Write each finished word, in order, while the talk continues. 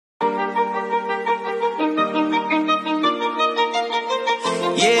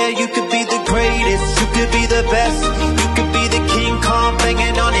Yeah, you could be the greatest, you could be the best. You could be the King Kong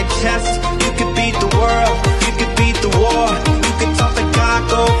banging on your chest. You could beat the world, you could beat the war.